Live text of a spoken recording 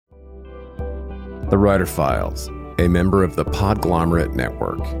The Writer Files, a member of the Podglomerate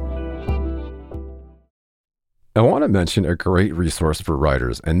Network. I want to mention a great resource for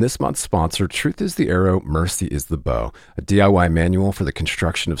writers, and this month's sponsor, Truth is the Arrow, Mercy is the Bow, a DIY manual for the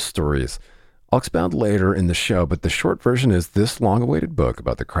construction of stories. I'll expound later in the show, but the short version is this long-awaited book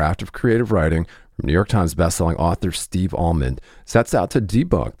about the craft of creative writing from New York Times bestselling author Steve Almond sets out to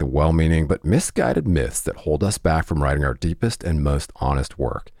debunk the well-meaning but misguided myths that hold us back from writing our deepest and most honest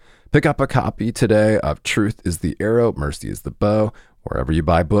work. Pick up a copy today of Truth is the Arrow, Mercy is the Bow, wherever you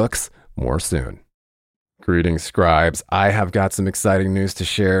buy books. More soon. Greetings, scribes. I have got some exciting news to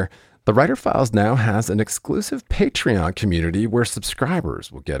share. The Writer Files now has an exclusive Patreon community where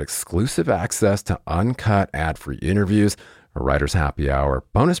subscribers will get exclusive access to uncut ad-free interviews, a writer's happy hour,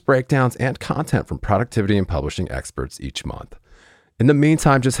 bonus breakdowns, and content from productivity and publishing experts each month. In the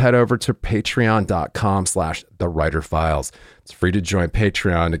meantime, just head over to patreon.com/thewriterfiles. It's free to join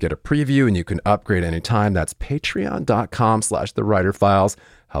Patreon to get a preview, and you can upgrade anytime. That's patreon.com/thewriterfiles.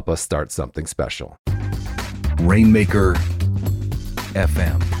 Help us start something special. Rainmaker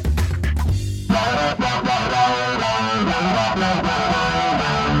FM.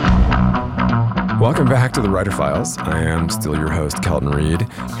 Welcome back to the Writer Files. I am still your host, Kelton Reed,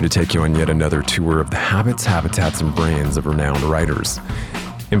 here to take you on yet another tour of the habits, habitats, and brains of renowned writers.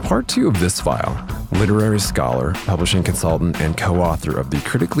 In part 2 of this file, literary scholar, publishing consultant, and co-author of the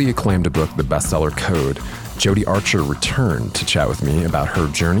critically acclaimed book, The Bestseller Code, Jodie Archer returned to chat with me about her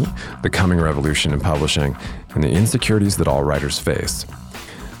journey, the coming revolution in publishing, and the insecurities that all writers face.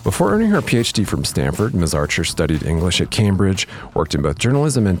 Before earning her PhD from Stanford, Ms. Archer studied English at Cambridge, worked in both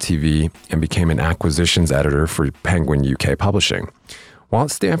journalism and TV, and became an acquisitions editor for Penguin UK Publishing. While at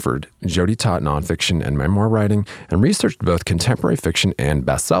Stanford, Jodie taught nonfiction and memoir writing and researched both contemporary fiction and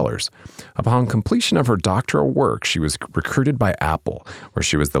bestsellers. Upon completion of her doctoral work, she was recruited by Apple, where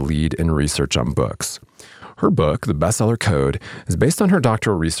she was the lead in research on books. Her book, The Bestseller Code, is based on her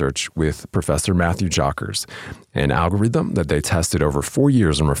doctoral research with Professor Matthew Jockers, an algorithm that they tested over 4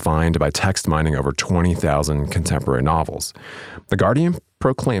 years and refined by text mining over 20,000 contemporary novels. The Guardian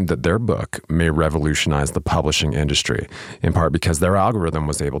proclaimed that their book may revolutionize the publishing industry, in part because their algorithm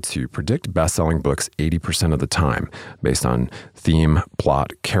was able to predict best-selling books 80% of the time, based on theme,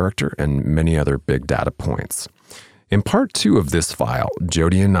 plot, character, and many other big data points. In part 2 of this file,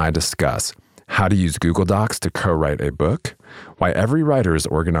 Jodie and I discuss how to use Google Docs to co-write a book, why every writer is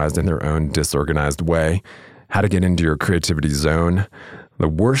organized in their own disorganized way, how to get into your creativity zone, the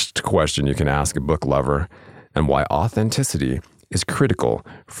worst question you can ask a book lover, and why authenticity is critical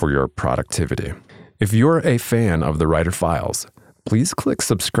for your productivity. If you're a fan of the Writer Files, please click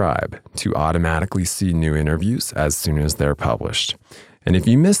subscribe to automatically see new interviews as soon as they're published. And if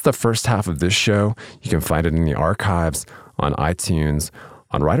you missed the first half of this show, you can find it in the archives, on iTunes,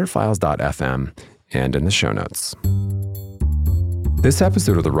 on writerfiles.fm, and in the show notes. This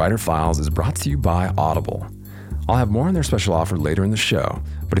episode of The Writer Files is brought to you by Audible. I'll have more on their special offer later in the show,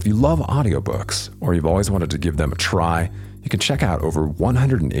 but if you love audiobooks or you've always wanted to give them a try, you can check out over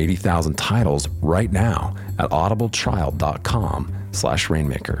 180,000 titles right now at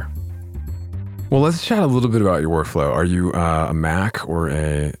audibletrial.com/rainmaker. Well, let's chat a little bit about your workflow. Are you a Mac or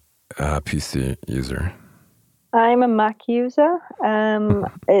a PC user? I'm a Mac user.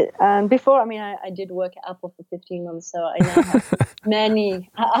 Before, I did work at Apple for 15 months, so I now have many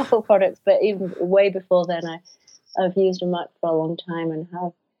Apple products. But even way before then, I've used a Mac for a long time, and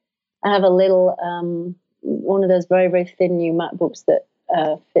I have a little one of those very, very thin new MacBooks that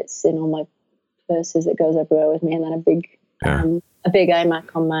fits in all my purses that goes everywhere with me, and then a big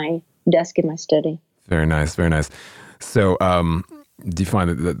iMac on my desk in my study. Very nice, very nice. So, do you find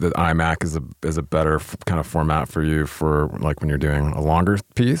that the iMac is a better kind of format for you for like when you're doing a longer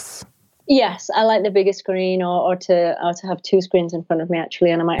piece? Yes, I like the bigger screen, or to have two screens in front of me actually,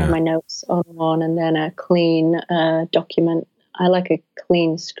 and I might have my notes on one and then a clean document. I like a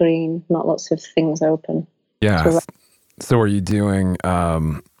clean screen, not lots of things open. Yeah. So are you doing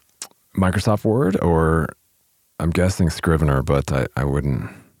Microsoft Word, or I'm guessing Scrivener, but I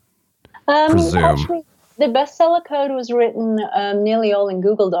wouldn't presume. Actually, the Bestseller Code was written nearly all in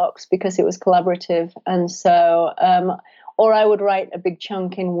Google Docs because it was collaborative. And so, or I would write a big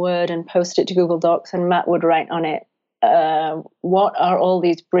chunk in Word and post it to Google Docs, and Matt would write on it, what are all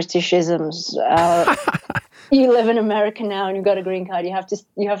these Britishisms? You live in America now and you've got a green card. You have to,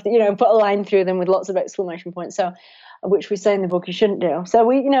 put a line through them with lots of exclamation points. So, which we say in the book you shouldn't do. So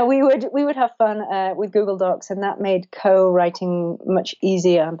we would have fun with Google Docs, and that made co-writing much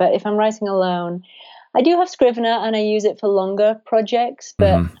easier. But if I'm writing alone, I do have Scrivener, and I use it for longer projects,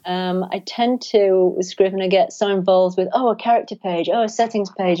 but I tend to, with Scrivener, get so involved with, a character page, a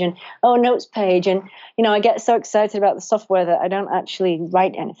settings page, and a notes page. And, I get so excited about the software that I don't actually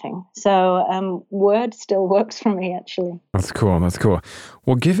write anything. So Word still works for me, actually. That's cool. That's cool.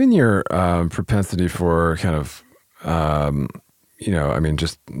 Well, given your propensity for kind of,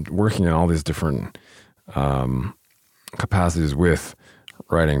 just working in all these different capacities with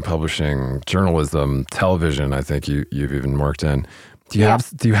writing, publishing, journalism, television, I think you've even worked in. Do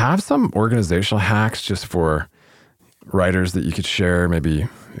you have some organizational hacks just for writers that you could share? Maybe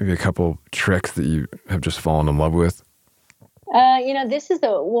a couple tricks that you have just fallen in love with? This is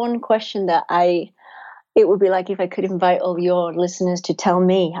the one question that it would be like if I could invite all your listeners to tell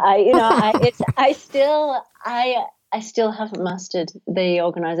me. I still haven't mastered the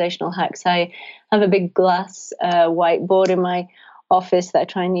organizational hacks. I have a big glass whiteboard in my office that I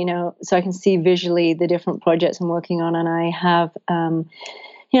try and, so I can see visually the different projects I'm working on. And I have,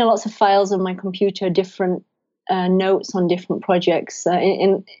 lots of files on my computer, different notes on different projects.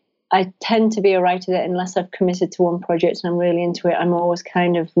 I tend to be a writer that unless I've committed to one project and I'm really into it, I'm always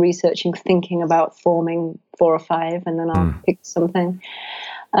kind of researching, thinking about forming 4 or 5, and then I'll pick something.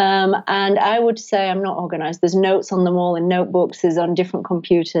 And I would say I'm not organized. There's notes on them all in notebooks, there's on different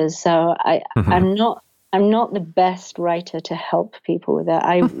computers. So I'm not the best writer to help people with that.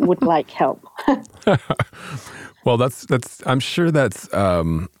 I would like help. Well, that's. I'm sure that's a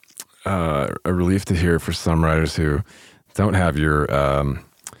relief to hear for some writers who don't have your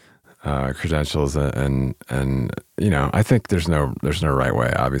credentials, and I think there's no right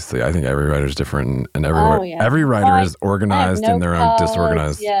way. Obviously, I think every writer's different, and every writer is organized in their own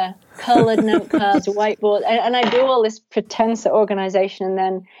disorganized. Yeah, colored note cards, whiteboard, and I do all this pretense at organization, and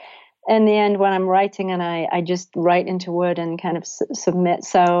then in the end, when I'm writing, and I just write into Word and kind of submit.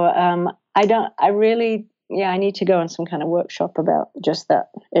 So I need to go on some kind of workshop about just that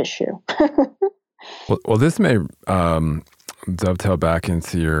issue. Well, this may dovetail back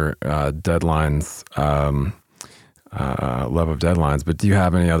into your deadlines, love of deadlines, but do you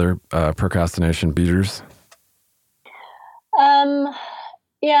have any other procrastination beaters?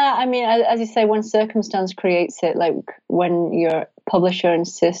 Yeah, I mean, as you say, when circumstance creates it, like when your publisher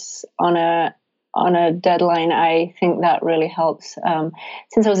insists on a deadline, I think that really helps.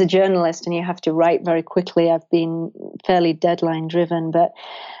 Since I was a journalist and you have to write very quickly, I've been fairly deadline driven. But,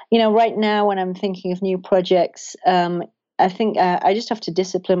 right now when I'm thinking of new projects, I think I just have to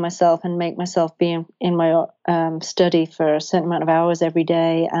discipline myself and make myself be in my study for a certain amount of hours every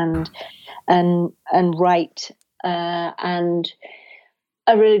day and write. And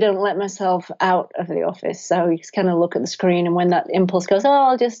I really don't let myself out of the office. So you just kind of look at the screen, and when that impulse goes,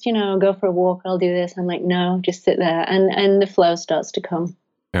 I'll just, go for a walk, I'll do this. I'm like, no, just sit there. And the flow starts to come.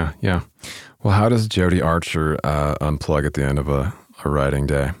 Yeah. Well, how does Jodie Archer unplug at the end of a writing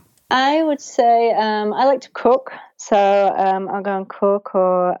day? I would say I like to cook. So I'll go and cook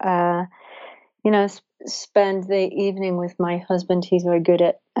or, spend the evening with my husband. He's very good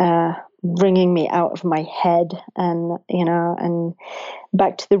at bringing me out of my head and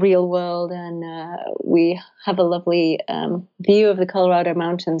back to the real world. And we have a lovely view of the Colorado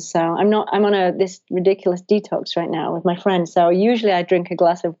mountains. So I'm on this ridiculous detox right now with my friends. So usually I drink a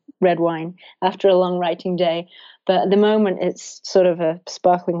glass of red wine after a long writing day. But at the moment, it's sort of a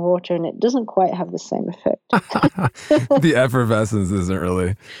sparkling water, and it doesn't quite have the same effect. The effervescence isn't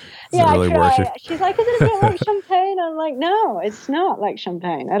really working. She's like, is it a bit like champagne? I'm like, no, it's not like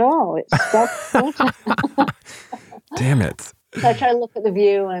champagne at all. It's sparkling water. Damn it. So I try to look at the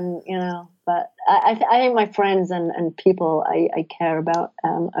view and, but I think my friends and people I care about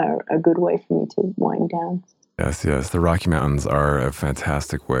are a good way for me to wind down. Yes. The Rocky Mountains are a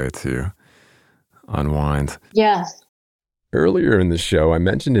fantastic way to unwind. Yeah. Earlier in the show, I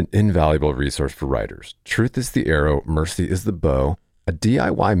mentioned an invaluable resource for writers. Truth is the Arrow, Mercy is the Bow, a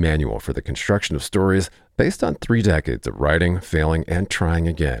DIY manual for the construction of stories based on 3 decades of writing, failing, and trying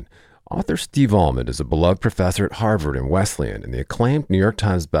again. Author Steve Almond is a beloved professor at Harvard and Wesleyan and the acclaimed New York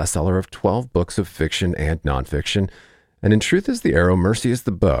Times bestseller of 12 books of fiction and nonfiction. And in Truth is the Arrow, Mercy is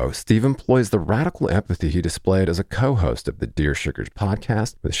the Bow, Steve employs the radical empathy he displayed as a co-host of the Dear Sugars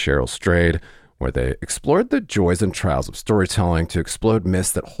podcast with Cheryl Strayed, where they explored the joys and trials of storytelling to explode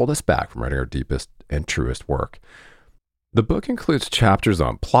myths that hold us back from writing our deepest and truest work. The book includes chapters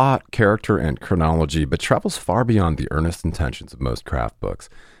on plot, character, and chronology, but travels far beyond the earnest intentions of most craft books.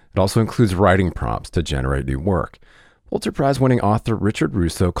 It also includes writing prompts to generate new work. Pulitzer Prize-winning author Richard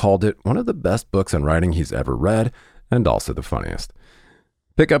Russo called it one of the best books on writing he's ever read, and also the funniest.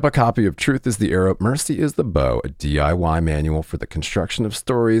 Pick up a copy of Truth is the Arrow, Mercy is the Bow, a DIY manual for the construction of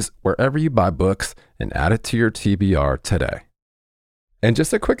stories wherever you buy books, and add it to your TBR today. And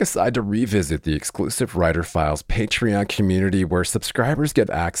just a quick aside to revisit the exclusive Writer Files Patreon community where subscribers get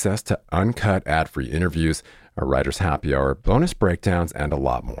access to uncut ad-free interviews, a writer's happy hour, bonus breakdowns, and a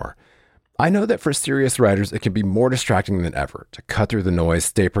lot more. I know that for serious writers, it can be more distracting than ever to cut through the noise,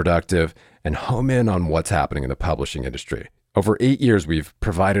 stay productive, and home in on what's happening in the publishing industry. Over 8 years, we've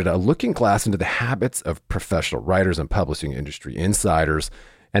provided a looking glass into the habits of professional writers and publishing industry insiders.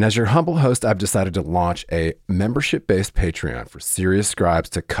 And as your humble host, I've decided to launch a membership-based Patreon for serious scribes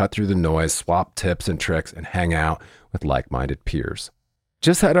to cut through the noise, swap tips and tricks, and hang out with like-minded peers.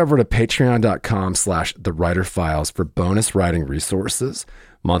 Just head over to patreon.com/thewriterfiles for bonus writing resources,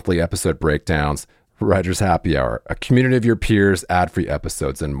 monthly episode breakdowns, writer's happy hour, a community of your peers, ad-free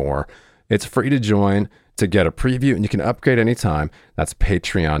episodes, and more. It's free to join, to get a preview, and you can upgrade anytime. That's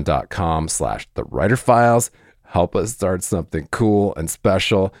patreon.com/thewriterfiles. Help us start something cool and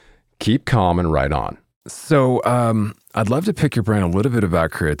special. Keep calm and write on. So I'd love to pick your brain a little bit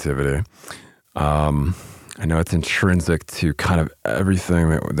about creativity. I know it's intrinsic to kind of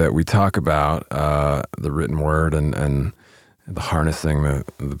everything that we talk about, the written word and the harnessing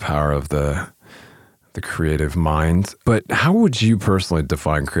the power of the creative mind. But how would you personally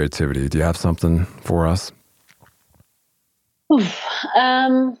define creativity? Do you have something for us?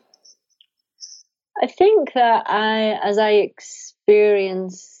 I think that as I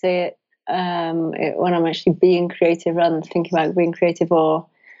experience it, when I'm actually being creative rather than thinking about being creative, or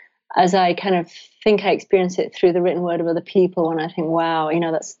as I kind of think I experience it through the written word of other people, and I think, wow,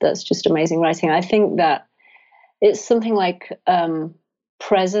 that's just amazing writing. I think that it's something like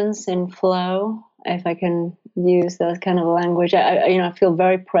presence in flow, if I can use that kind of language. I feel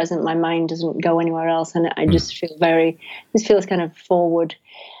very present. My mind doesn't go anywhere else, and I just feel this feels kind of forward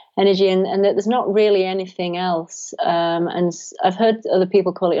energy, and that there's not really anything else. And I've heard other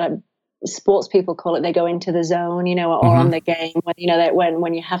people call it, like sports people call it, they go into the zone, or on the game,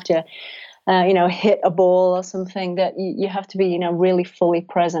 when you have to, hit a ball or something, that you have to be, really fully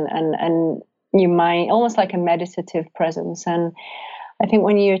present and your mind, almost like a meditative presence. And I think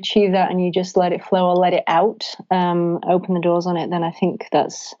when you achieve that and you just let it flow or let it out, open the doors on it, then I think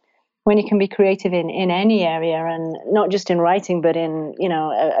that's when you can be creative in any area, and not just in writing, but in,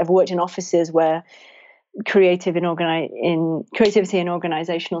 I've worked in offices where creativity in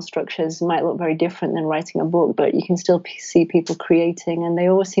organizational structures might look very different than writing a book, but you can still see people creating, and they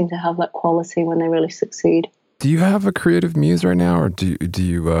always seem to have that quality when they really succeed. Do you have a creative muse right now, or do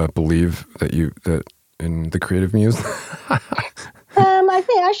you believe that in the creative muse? I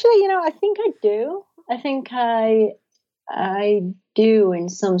think actually, I think I do. I think I do in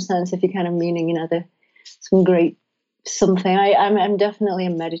some sense, if you're kind of meaning, some great something. I'm definitely a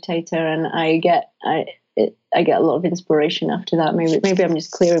meditator, and I get a lot of inspiration after that. Maybe I'm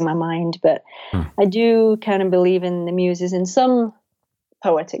just clearing my mind, but I do kind of believe in the muses in some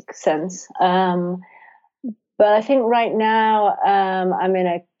poetic sense. But I think right now I'm in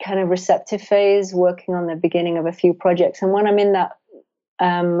a kind of receptive phase, working on the beginning of a few projects. And when I'm in that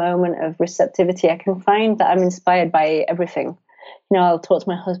moment of receptivity, I can find that I'm inspired by everything. I'll talk to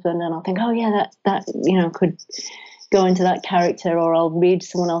my husband and I'll think, oh yeah, that could go into that character, or I'll read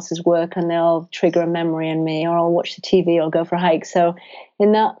someone else's work and they'll trigger a memory in me, or I'll watch the TV or go for a hike. So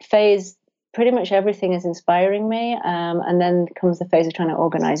in that phase, pretty much everything is inspiring me, and then comes the phase of trying to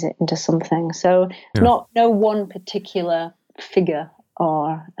organize it into something. So no one particular figure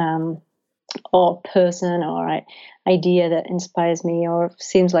or person or idea that inspires me or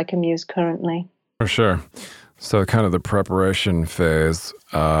seems like a muse currently. For sure. So kind of the preparation phase,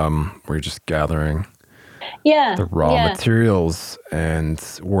 where you're just gathering the raw materials and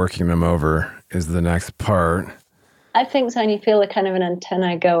working them over is the next part. I think so, and you feel a kind of an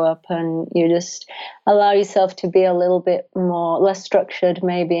antenna go up, and you just allow yourself to be a little bit less structured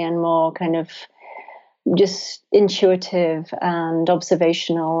maybe, and more kind of just intuitive and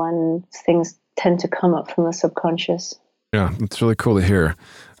observational, and things tend to come up from the subconscious. Yeah, it's really cool to hear,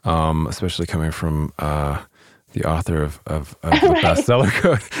 especially coming from the author of the Bestseller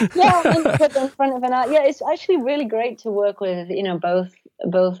Code. And put them in front of an art. Yeah, it's actually really great to work with,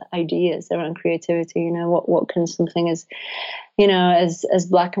 both ideas around creativity. What can something as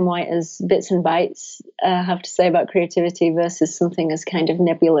black and white as bits and bytes have to say about creativity versus something as kind of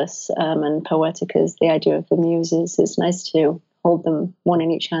nebulous and poetic as the idea of the muses. It's nice to hold them one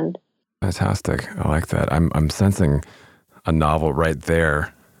in each hand. Fantastic. I like that. I'm sensing a novel right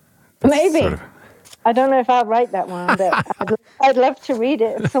there. Maybe. I don't know if I'll write that one, but I'd love to read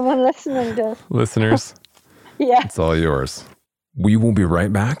it if someone listening does. Listeners, yeah, it's all yours. We will be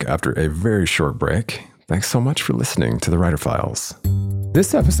right back after a very short break. Thanks so much for listening to The Writer Files.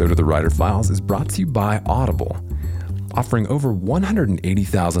 This episode of The Writer Files is brought to you by Audible. Offering over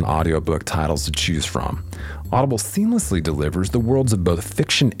 180,000 audiobook titles to choose from, Audible seamlessly delivers the worlds of both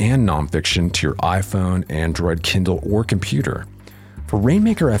fiction and nonfiction to your iPhone, Android, Kindle, or computer. For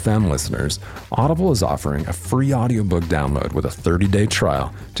Rainmaker FM listeners, Audible is offering a free audiobook download with a 30-day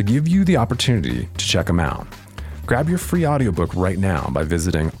trial to give you the opportunity to check them out. Grab your free audiobook right now by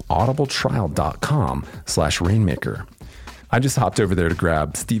visiting audibletrial.com/rainmaker. I just hopped over there to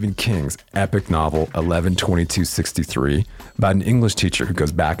grab Stephen King's epic novel 11/22/63 about an English teacher who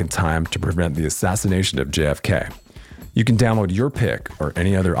goes back in time to prevent the assassination of JFK. You can download your pick or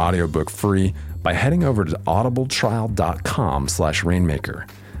any other audiobook free by heading over to audibletrial.com/rainmaker.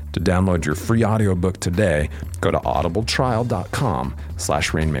 To download your free audiobook today, go to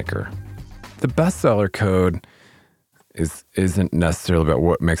audibletrial.com/rainmaker. The bestseller code isn't necessarily about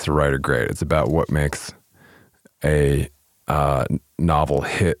what makes a writer great. It's about what makes a novel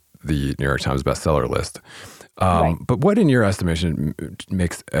hit the New York Times bestseller list. Right. But what, in your estimation,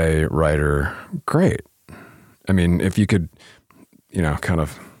 makes a writer great? I mean, if you could, kind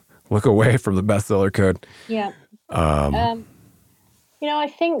of look away from the bestseller code. Yeah. I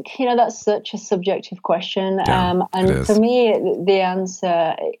think, that's such a subjective question. Yeah, and for me, the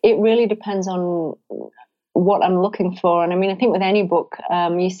answer, it really depends on what I'm looking for. And I mean, I think with any book,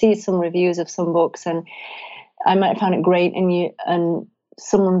 you see some reviews of some books and I might find it great and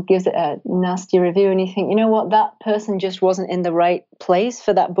someone gives it a nasty review and you think, you know what, that person just wasn't in the right place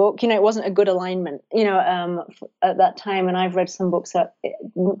for that book. It wasn't a good alignment, at that time. And I've read some books that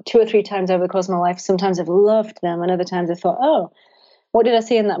 2 or 3 times over the course of my life. Sometimes I've loved them and other times I thought, oh, what did I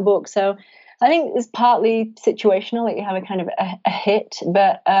see in that book? So I think it's partly situational, like you have a kind of a hit.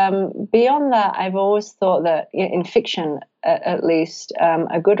 But beyond that, I've always thought that in fiction, at least,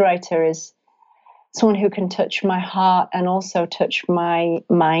 a good writer is someone who can touch my heart and also touch my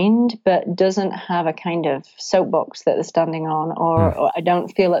mind, but doesn't have a kind of soapbox that they're standing on, or I don't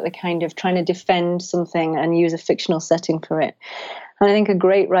feel like they're kind of trying to defend something and use a fictional setting for it. And I think a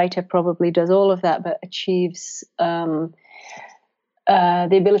great writer probably does all of that, but achieves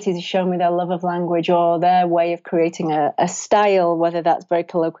the ability to show me their love of language or their way of creating a style, whether that's very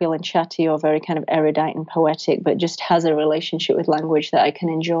colloquial and chatty or very kind of erudite and poetic, but just has a relationship with language that I can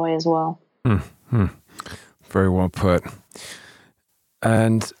enjoy as well. Very well put.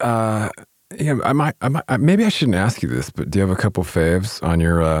 And maybe I shouldn't ask you this, but do you have a couple faves on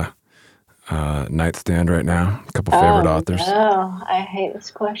your nightstand right now? A couple favorite authors? Oh, I hate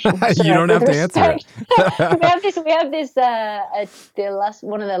this question. You don't have to answer it. we have this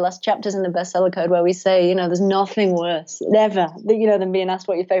one of the last chapters in the Bestseller Code where we say, there's nothing worse ever, than being asked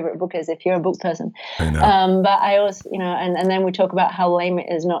what your favorite book is if you're a book person. I know. But I always, and then we talk about how lame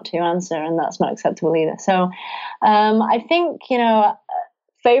it is not to answer, and that's not acceptable either. So I think,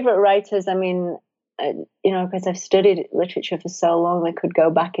 favorite writers, I mean, because I've studied literature for so long, I could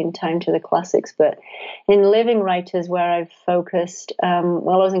go back in time to the classics. But in living writers, where I've focused, while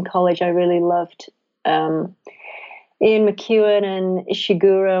I was in college, I really loved Ian McEwan and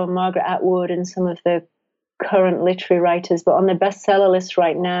Ishiguro and Margaret Atwood and some of the current literary writers. But on the bestseller list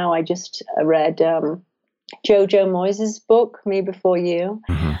right now, I just read Jojo Moyes' book, Me Before You,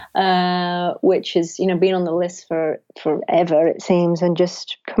 which has been on the list for forever, it seems, and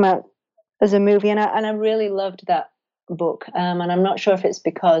just come out as a movie, and I really loved that book. And I'm not sure if it's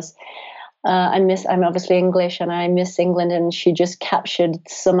because I'm obviously English and I miss England, and she just captured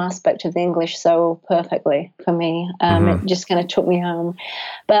some aspect of the English so perfectly for me. It just kind of took me home.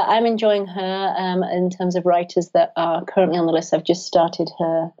 But I'm enjoying her in terms of writers that are currently on the list. I've just started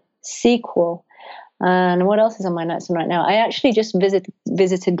her sequel. And what else is on my nightstand right now? I actually just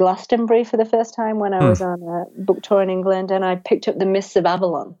visited Glastonbury for the first time when I was on a book tour in England, and I picked up The Mists of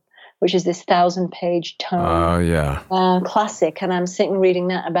Avalon, which is this 1,000-page tome classic. And I'm sitting reading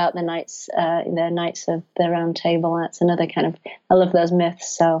that about the knights of the Round Table. That's another kind of, I love those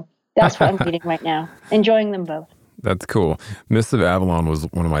myths. So that's what I'm reading right now. Enjoying them both. That's cool. Mists of Avalon was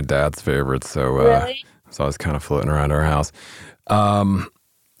one of my dad's favorites. So, really? So I was kind of floating around our house.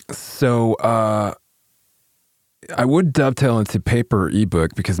 I would dovetail into paper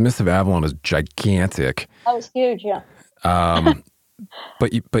ebook because Mists of Avalon is gigantic. Oh, it's huge, yeah.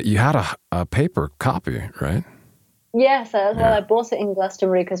 But you had a paper copy, right? Yes, well, I bought it in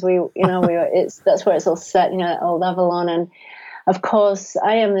Glastonbury because that's where it's all set, old Avalon, and of course,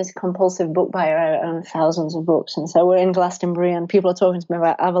 I am this compulsive book buyer. I own thousands of books. And so we're in Glastonbury and people are talking to me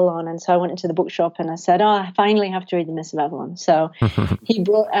about Avalon. And so I went into the bookshop and I said, I finally have to read The Mists of Avalon. So he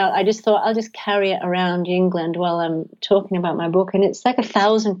brought out, I just thought I'll just carry it around England while I'm talking about my book. And it's like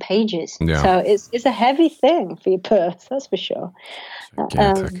 1,000 pages. Yeah. So it's a heavy thing for your purse, that's for sure.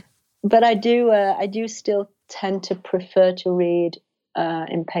 But I do still tend to prefer to read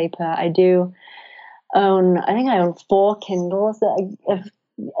in paper. I think I own 4 Kindles that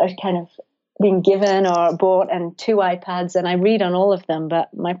I've kind of been given or bought, and 2 iPads, and I read on all of them.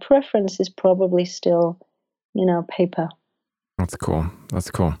 But my preference is probably still, paper. That's cool.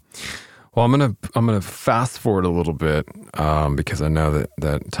 Well, I'm gonna fast forward a little bit because I know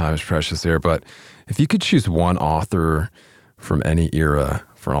that time is precious here. But if you could choose one author from any era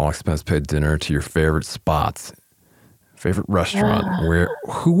for an all-expense paid dinner to your favorite spots, favorite restaurant,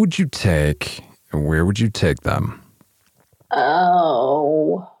 who would you take and where would you take them?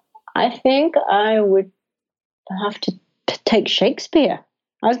 Oh, I think I would have to take Shakespeare.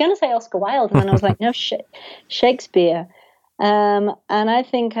 I was going to say Oscar Wilde, and then I was like, no, Shakespeare. And I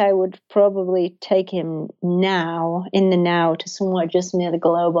think I would probably take him now to somewhere just near the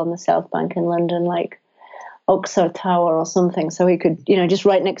Globe on the South Bank in London, like Oxford Tower or something, so he could, just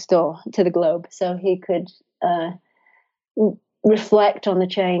right next door to the Globe, so he could reflect on the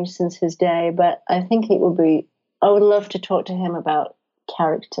change since his day. But I think I would love to talk to him about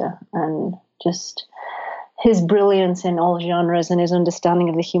character and just his brilliance in all genres and his understanding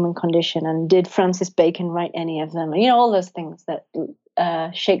of the human condition. And did Francis Bacon write any of them? All those things that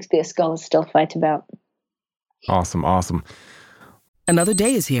Shakespeare scholars still fight about. Awesome. Another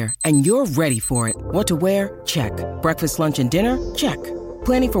day is here, and you're ready for it. What to wear? Check. Breakfast, lunch, and dinner? Check.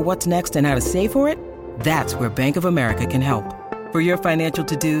 Planning for what's next and how to save for it? That's where Bank of America can help. For your financial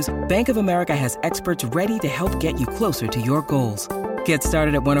to-dos, Bank of America has experts ready to help get you closer to your goals. Get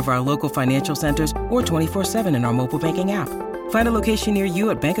started at one of our local financial centers or 24/7 in our mobile banking app. Find a location near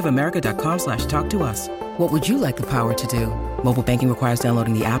you at bankofamerica.com/talktous. What would you like the power to do? Mobile banking requires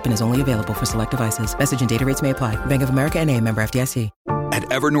downloading the app and is only available for select devices. Message and data rates may apply. Bank of America N.A., member FDIC. At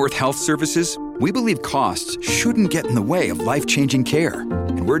Evernorth Health Services, we believe costs shouldn't get in the way of life-changing care,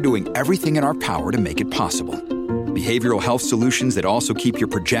 and we're doing everything in our power to make it possible. Behavioral health solutions that also keep your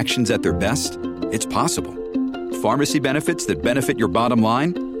projections at their best? It's possible. Pharmacy benefits that benefit your bottom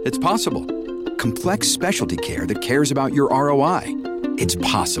line? It's possible. Complex specialty care that cares about your ROI? It's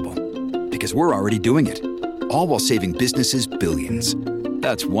possible. Because we're already doing it. All while saving businesses billions.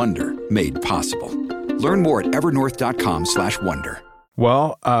 That's Wonder made possible. Learn more at evernorth.com/wonder.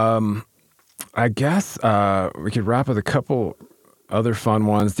 Well, I guess we could wrap with a couple other fun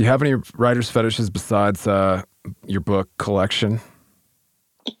ones. Do you have any writer's fetishes besides your book collection?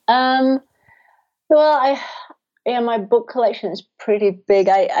 My book collection is pretty big.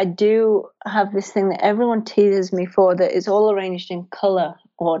 I do have this thing that everyone teases me for, that is all arranged in color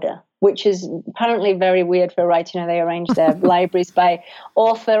order, which is apparently very weird for a writer. They arrange their libraries by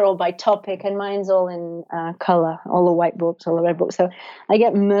author or by topic, and mine's all in color, all the white books, all the red books. So I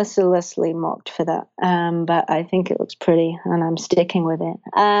get mercilessly mocked for that. But I think it looks pretty, and I'm sticking with it.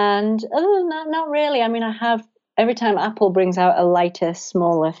 And other than that, not really. I have, every time Apple brings out a lighter,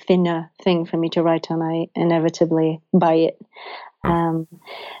 smaller, thinner thing for me to write on, I inevitably buy it.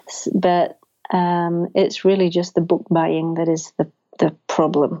 But it's really just the book buying that is the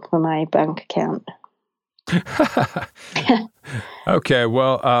problem for my bank account. Okay,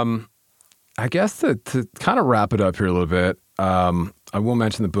 well, I guess to kind of wrap it up here a little bit, I will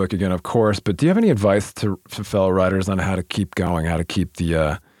mention the book again, of course, but do you have any advice to fellow writers on how to keep going, how to keep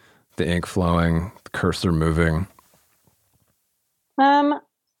the ink flowing, the cursor moving?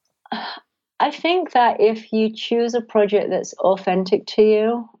 I think that if you choose a project that's authentic to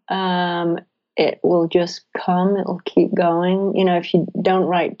you, it will just come, it'll keep going. If you don't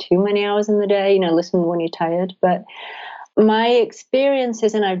write too many hours in the day, listen when you're tired. But my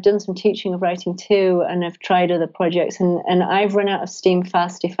experiences, and I've done some teaching of writing too, and I've tried other projects, and I've run out of steam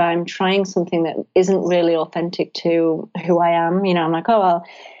fast if I'm trying something that isn't really authentic to who I am. I'm like, I'll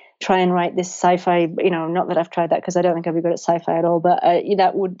try and write this sci-fi, not that I've tried that because I don't think I'd be good at sci-fi at all, but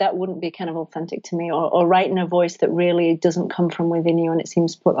that wouldn't be kind of authentic to me, or write in a voice that really doesn't come from within you and it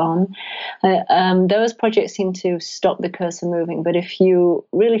seems put on. Those projects seem to stop the cursor moving. But if you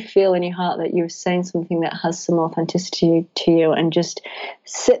really feel in your heart that you're saying something that has some authenticity to you, and just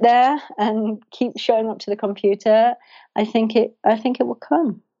sit there and keep showing up to the computer, I think it will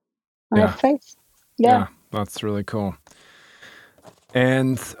come. I have faith. Yeah, that's really cool.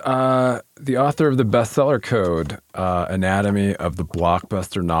 And the author of the Bestseller Code, Anatomy of the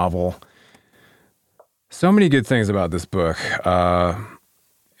Blockbuster Novel. So many good things about this book.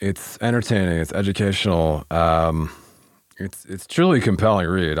 It's entertaining. It's educational. It's truly a compelling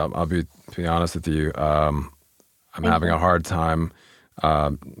read. I'll be honest with you. I'm having a hard time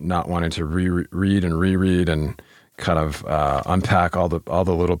not wanting to reread and reread and kind of unpack all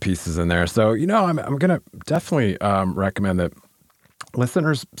the little pieces in there. So I'm gonna definitely recommend that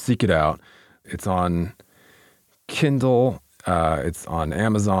listeners seek it out. It's on Kindle. It's on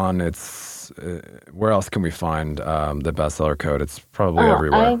Amazon. It's where else can we find the Bestseller Code? It's probably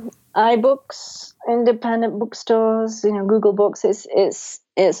everywhere. iBooks, independent bookstores, Google Books.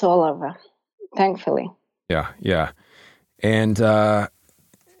 It's all over, thankfully. Yeah, and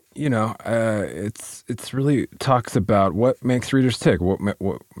it's really talks about what makes readers tick, what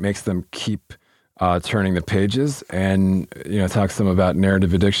makes them keep turning the pages, and talks some about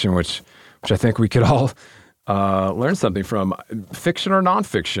narrative addiction, which I think we could all learn something from. Fiction or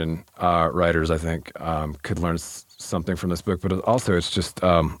nonfiction writers, I think, could learn something from this book, but also it's just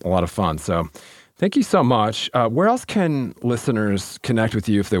a lot of fun. So thank you so much. Where else can listeners connect with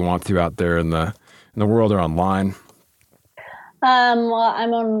you if they want to out there in the world or online? Well,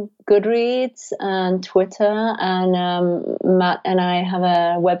 I'm on Goodreads and Twitter, and Matt and I have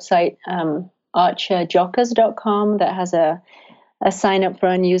a website, archerjockers.com, that has a sign up for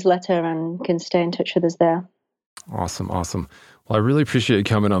our newsletter and can stay in touch with us there. Awesome. Well, I really appreciate you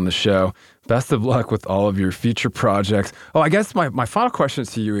coming on the show. Best of luck with all of your future projects. Oh, I guess my final question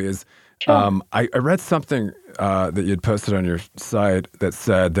to you is, sure. I read something that you had posted on your site that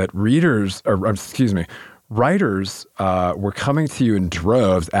said that writers were coming to you in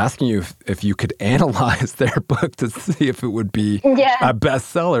droves, asking you if you could analyze their book to see if it would be a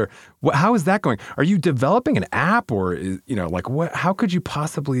bestseller. How is that going? Are you developing an app, or what? How could you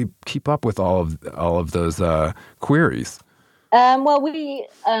possibly keep up with all of those queries? Well, we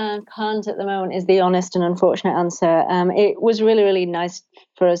can't at the moment, is the honest and unfortunate answer. It was really, really nice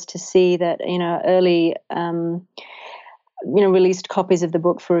for us to see that early. Released copies of the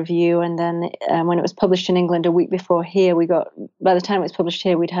book for review, and then when it was published in England a week before here, by the time it was published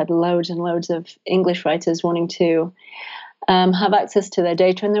here, we'd had loads and loads of English writers wanting to have access to their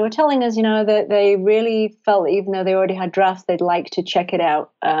data, and they were telling us, that they really felt, even though they already had drafts, they'd like to check it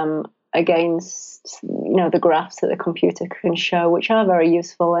out against, the graphs that the computer can show, which are very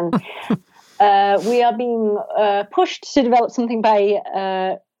useful, and we are being pushed to develop something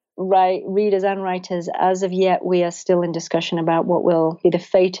by readers and writers. As of yet, we are still in discussion about what will be the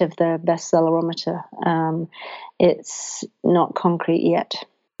fate of the bestsellerometer. It's not concrete yet.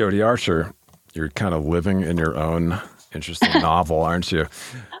 Jodie Archer, you're kind of living in your own interesting novel, aren't you?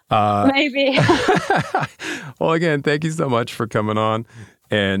 Maybe. Well, again, thank you so much for coming on,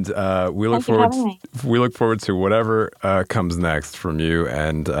 and we look forward to whatever comes next from you.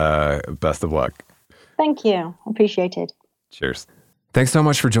 And best of luck. Thank you. Appreciate it. Cheers. Thanks so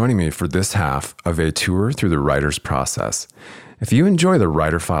much for joining me for this half of a tour through the writer's process. If you enjoy the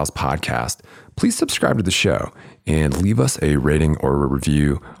Writer Files podcast, please subscribe to the show and leave us a rating or a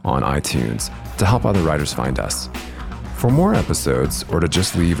review on iTunes to help other writers find us. For more episodes, or to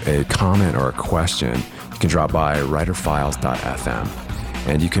just leave a comment or a question, you can drop by writerfiles.fm.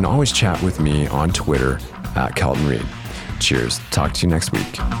 And you can always chat with me on Twitter @KeltonReed. Cheers. Talk to you next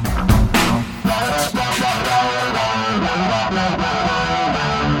week.